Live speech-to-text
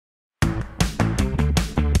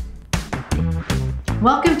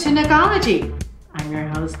Welcome to Nookology. I'm your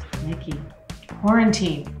host, Nikki.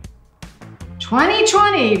 Quarantine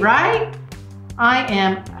 2020, right? I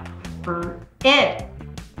am for it.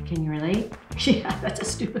 Can you relate? Yeah, that's a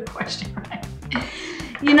stupid question, right?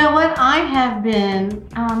 You know what? I have been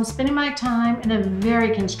spending my time in a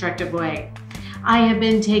very constructive way. I have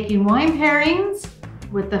been taking wine pairings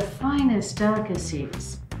with the finest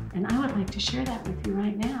delicacies, and I would like to share that with you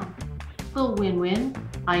right now. A little win-win.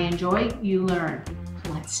 I enjoy, you learn.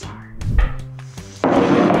 Let's start.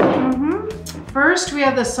 First, we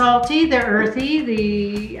have the salty, the earthy,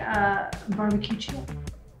 the barbecue chip.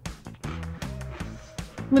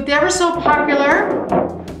 With the ever so popular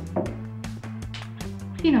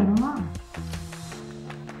Pinot Noir.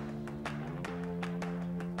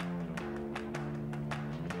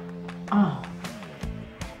 Oh,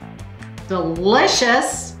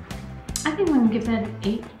 delicious. I think I'm gonna give that an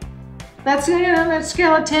 8. That's on a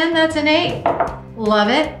scale of 10, that's an 8. Love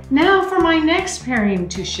it. Now for my next pairing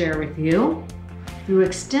to share with you, through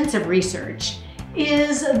extensive research,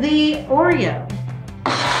 is the Oreo.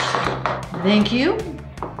 Thank you.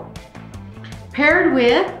 Paired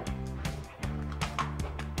with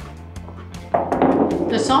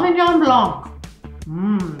the sauvignon blanc.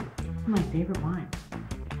 My favorite wine.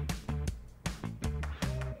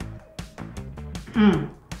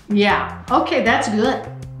 Yeah, okay, that's good.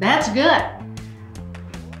 That's good.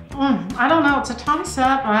 I don't know, it's a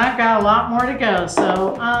toss-up. I've got a lot more to go.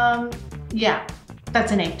 So, yeah,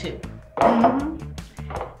 that's an 8 too.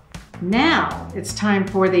 Now it's time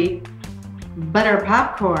for the butter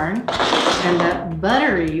popcorn and the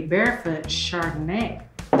buttery Barefoot Chardonnay.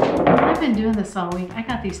 I've been doing this all week. I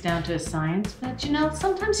got these down to a science, but you know,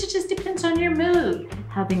 sometimes it just depends on your mood,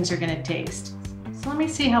 how things are gonna taste. So let me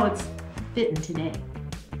see how it's fitting today.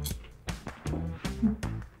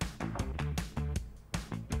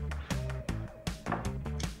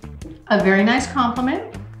 A very nice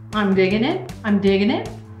compliment. I'm digging it. I'm digging it.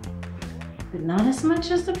 But not as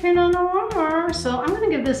much as the Pinot Noir. So I'm gonna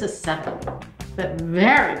give this a 7. But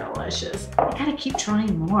very delicious. I gotta keep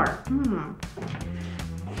trying more.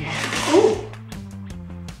 Yeah. Ooh.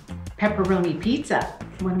 Pepperoni pizza.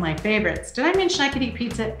 One of my favorites. Did I mention I could eat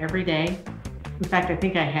pizza every day? In fact, I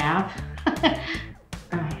think I have.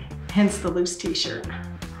 Hence the loose t-shirt.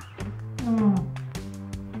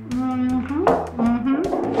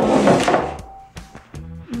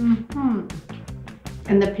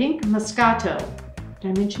 And the pink moscato.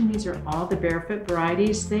 Did I mention these are all the Barefoot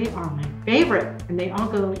varieties? They are my favorite, and they all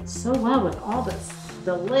go so well with all this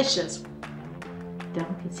delicious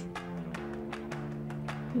delicacy.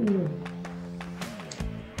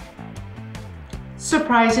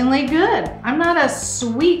 Surprisingly good. I'm not a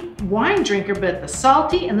sweet wine drinker, but the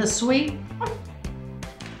salty and the sweet,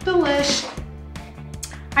 delish.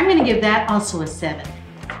 I'm gonna give that also a 7.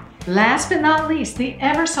 Last but not least, the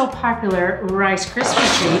ever so popular Rice Krispie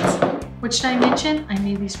treats, which did I mention? I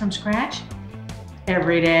made these from scratch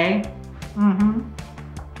every day.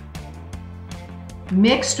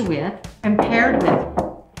 Mixed with and paired with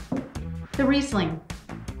the Riesling.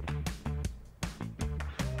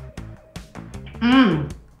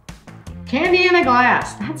 Candy in a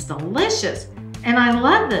glass. That's delicious. And I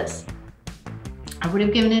love this. I would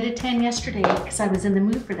have given it a 10 yesterday because I was in the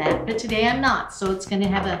mood for that, but today I'm not, so it's gonna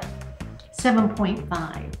have a 7.5.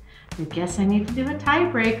 I guess I need to do a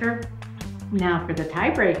tiebreaker. Now for the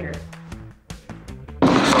tiebreaker.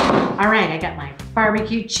 All right, I got my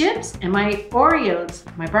barbecue chips and my Oreos.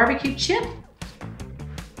 My barbecue chip.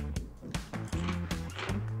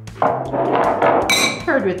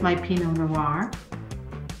 Paired with my Pinot Noir.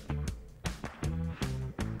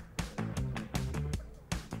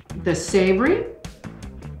 The savory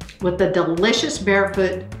with the delicious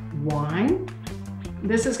Barefoot wine.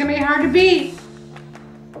 This is gonna be hard to beat.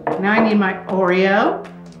 Now I need my Oreo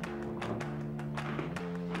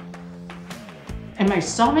and my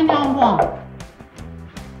Sauvignon Blanc.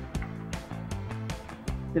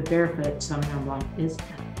 The Barefoot Sauvignon Blanc is the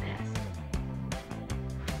best.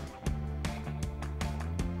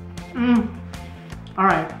 All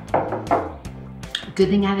right, good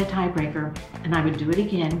thing I had a tiebreaker, and I would do it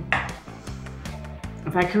again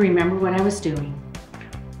if I could remember what I was doing.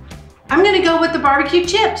 I'm gonna go with the barbecue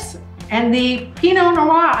chips and the Pinot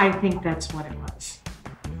Noir. I think that's what it was.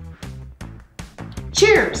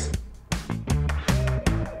 Cheers.